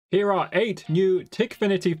Here are 8 new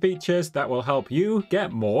TikFinity features that will help you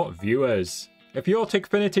get more viewers. If your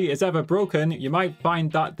TikFinity is ever broken, you might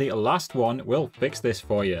find that the last one will fix this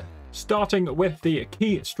for you. Starting with the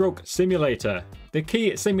keystroke simulator. The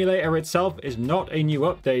key simulator itself is not a new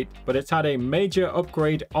update, but it's had a major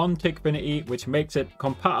upgrade on TikFinity which makes it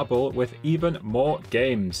compatible with even more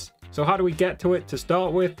games. So how do we get to it? To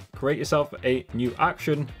start with, create yourself a new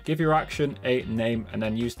action, give your action a name, and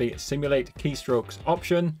then use the simulate keystrokes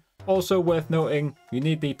option. Also worth noting, you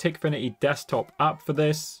need the TikFinity desktop app for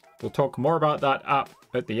this. We'll talk more about that app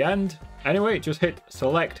at the end. Anyway, just hit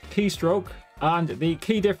select keystroke. And the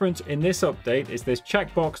key difference in this update is this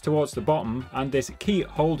checkbox towards the bottom and this key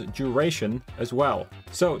hold duration as well.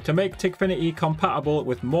 So to make TikFinity compatible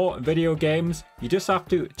with more video games, you just have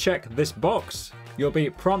to check this box. You'll be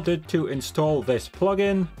prompted to install this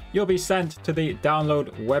plugin. You'll be sent to the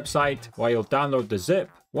download website where you'll download the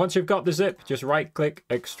zip. Once you've got the zip, just right click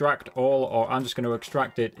extract all, or I'm just going to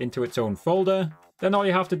extract it into its own folder. Then all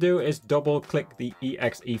you have to do is double click the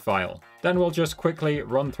exe file. Then we'll just quickly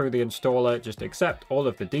run through the installer, just accept all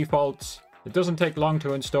of the defaults. It doesn't take long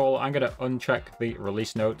to install. I'm going to uncheck the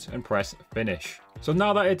release notes and press finish. So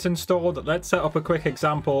now that it's installed, let's set up a quick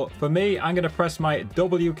example. For me, I'm going to press my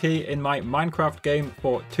W key in my Minecraft game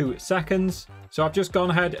for 2 seconds. So I've just gone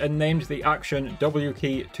ahead and named the action W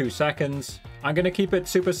key 2 seconds. I'm going to keep it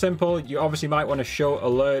super simple. You obviously might want to show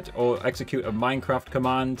alert or execute a Minecraft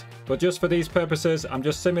command. But just for these purposes, I'm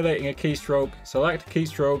just simulating a keystroke. Select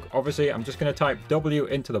keystroke. Obviously, I'm just going to type W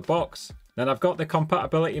into the box. Then I've got the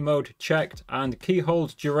compatibility mode checked, and key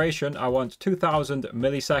hold duration, I want 2000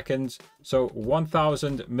 milliseconds. So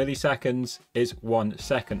 1000 milliseconds is 1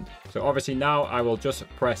 second. So obviously now I will just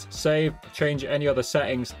press save, change any other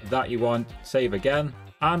settings that you want, save again.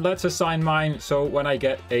 And let's assign mine so when I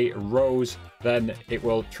get a rose, then it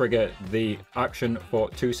will trigger the action for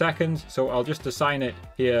 2 seconds. So I'll just assign it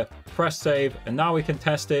here, press save, and now we can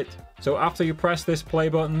test it. So after you press this play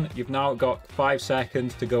button, you've now got 5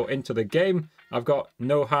 seconds to go into the game. I've got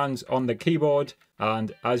no hands on the keyboard,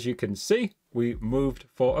 and as you can see, we moved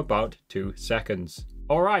for about 2 seconds.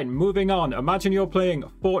 All right, moving on. Imagine you're playing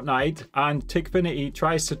Fortnite and TikFinity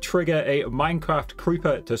tries to trigger a Minecraft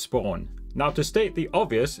creeper to spawn. Now, to state the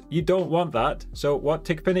obvious, you don't want that. So what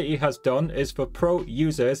TikFinity has done is for pro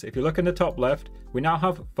users, if you look in the top left, we now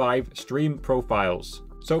have 5 stream profiles.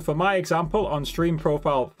 So for my example, on stream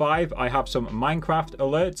profile 5, I have some Minecraft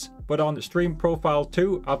alerts, but on stream profile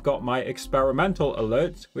 2, I've got my experimental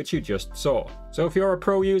alerts, which you just saw. So if you're a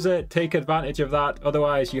pro user, take advantage of that.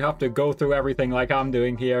 Otherwise, you have to go through everything like I'm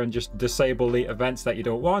doing here and just disable the events that you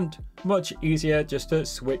don't want. Much easier just to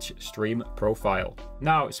switch stream profile.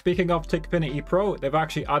 Now, speaking of TikFinity Pro, they've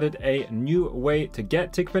actually added a new way to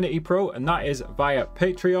get TikFinity Pro, and that is via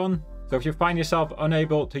Patreon. So if you find yourself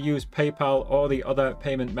unable to use PayPal or the other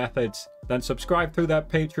payment methods, then subscribe through their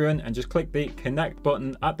Patreon and just click the connect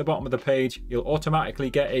button at the bottom of the page. You'll automatically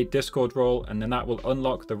get a Discord role, and then that will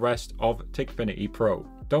unlock the rest of TikFinity Pro.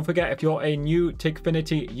 Don't forget, if you're a new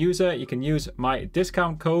TikFinity user, you can use my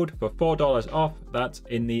discount code for $4 off. That's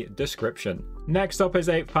in the description. Next up is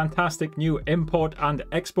a fantastic new import and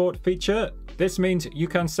export feature. This means you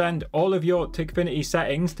can send all of your TikFinity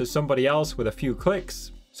settings to somebody else with a few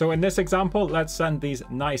clicks. So in this example, let's send these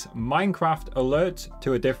nice Minecraft alerts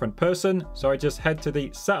to a different person. So I just head to the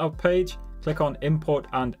setup page, click on import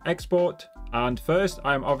and export. And first,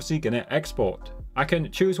 I'm obviously going to export. I can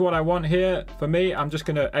choose what I want here. For me, I'm just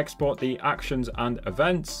going to export the actions and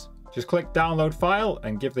events. Just click download file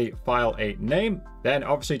and give the file a name. Then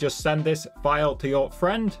obviously just send this file to your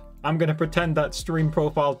friend. I'm going to pretend that stream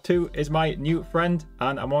profile 2 is my new friend,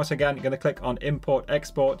 and I'm once again going to click on import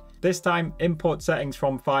export. This time import settings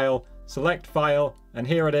from file, select file, and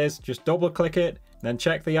here it is. Just double click it, then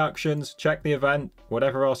check the actions, check the event,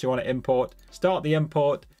 whatever else you want to import, start the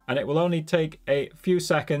import, and it will only take a few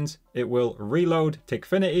seconds. It will reload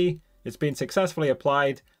TikFinity. It's been successfully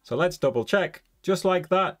applied. So let's double check. Just like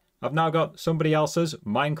that, I've now got somebody else's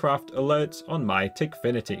Minecraft alerts on my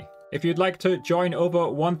TikFinity. If you'd like to join over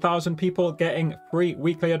 1,000 people getting free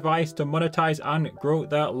weekly advice to monetize and grow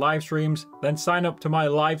their live streams, then sign up to my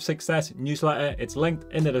Live Success newsletter. It's linked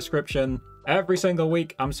in the description. Every single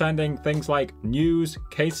week, I'm sending things like news,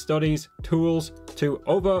 case studies, tools to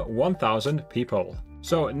over 1,000 people.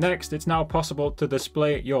 So next, it's now possible to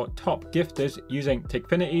display your top gifters using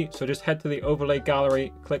TikFinity. So just head to the overlay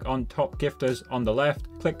gallery, click on top gifters on the left,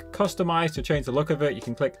 click customize to change the look of it. You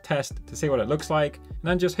can click test to see what it looks like, and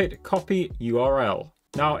then just hit copy URL.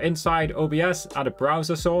 Now inside OBS, add a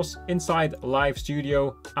browser source. Inside Live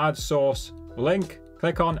Studio, add source, link,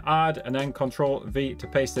 click on add, and then Ctrl V to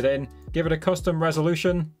paste it in. Give it a custom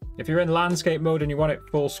resolution. If you're in landscape mode and you want it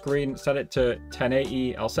full screen, set it to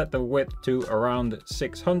 1080. I'll set the width to around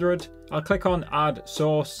 600. I'll click on add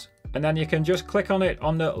source, and then you can just click on it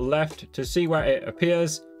on the left to see where it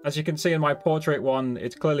appears. As you can see in my portrait one,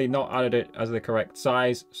 it's clearly not added it as the correct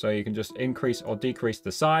size, so you can just increase or decrease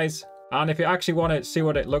the size. And if you actually want to see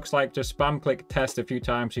what it looks like, just spam click test a few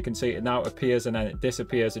times. You can see it now appears and then it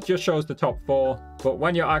disappears. It just shows the top 4. But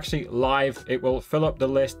when you're actually live, it will fill up the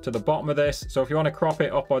list to the bottom of this. So if you want to crop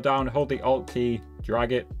it up or down, hold the Alt key,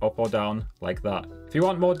 drag it up or down like that. If you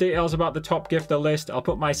want more details about the top gifter list, I'll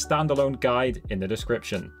put my standalone guide in the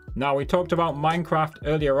description. Now, we talked about Minecraft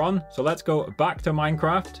earlier on, so let's go back to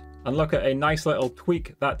Minecraft and look at a nice little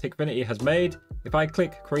tweak that TikFinity has made. If I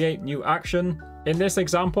click create new action, in this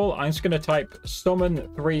example, I'm just going to type summon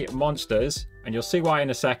 3 monsters, and you'll see why in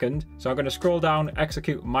a second. So I'm going to scroll down,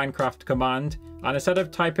 execute Minecraft command, and instead of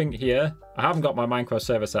typing here, I haven't got my Minecraft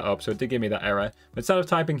server set up, so it did give me that error. But instead of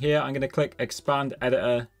typing here, I'm going to click expand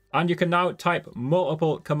editor, and you can now type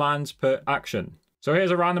multiple commands per action. So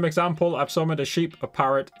here's a random example. I've summoned a sheep, a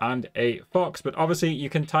parrot, and a fox, but obviously you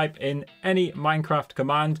can type in any Minecraft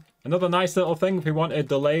command. Another nice little thing, if we want a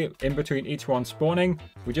delay in between each one spawning,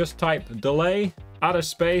 we just type delay, add a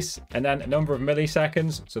space, and then a number of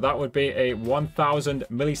milliseconds. So that would be a 1000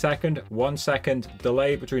 millisecond, 1 second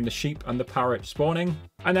delay between the sheep and the parrot spawning.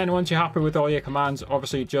 And then once you're happy with all your commands,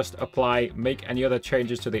 obviously just apply, make any other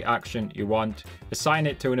changes to the action you want, assign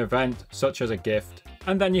it to an event such as a gift,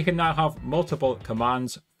 and then you can now have multiple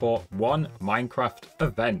commands for one Minecraft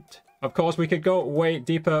event. Of course, we could go way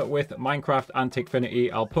deeper with Minecraft and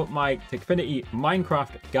TikFinity. I'll put my TikFinity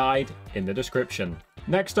Minecraft guide in the description.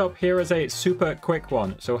 Next up, here is a super quick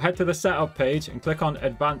one. So head to the setup page and click on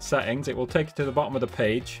advanced settings. It will take you to the bottom of the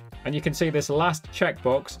page. And you can see this last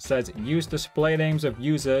checkbox says use display names of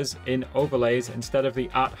users in overlays instead of the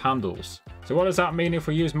 @handles. So what does that mean? If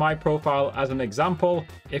we use my profile as an example,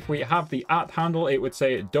 if we have the @handle, it would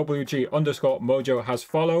say WG_Mojo has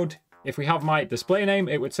followed. If we have my display name,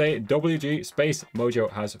 it would say WG space Mojo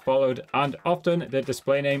has followed, and often the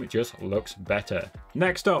display name just looks better.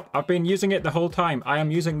 Next up, I've been using it the whole time. I am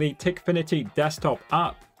using the TikFinity desktop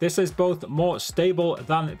app. This is both more stable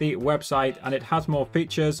than the website and it has more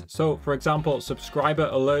features. So for example, subscriber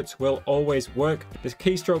alerts will always work. This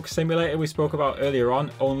keystroke simulator we spoke about earlier on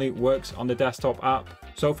only works on the desktop app.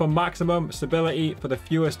 So for maximum stability, for the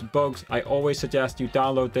fewest bugs, I always suggest you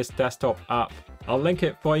download this desktop app. I'll link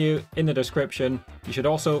it for you in the description. You should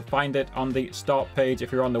also find it on the start page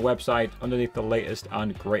if you're on the website underneath the latest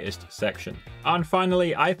and greatest section. And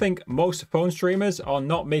finally, I think most phone streamers are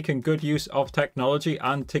not making good use of technology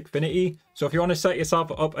and TikFinity. So if you want to set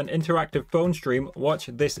yourself up an interactive phone stream, watch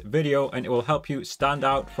this video and it will help you stand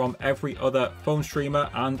out from every other phone streamer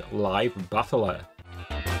and live battler.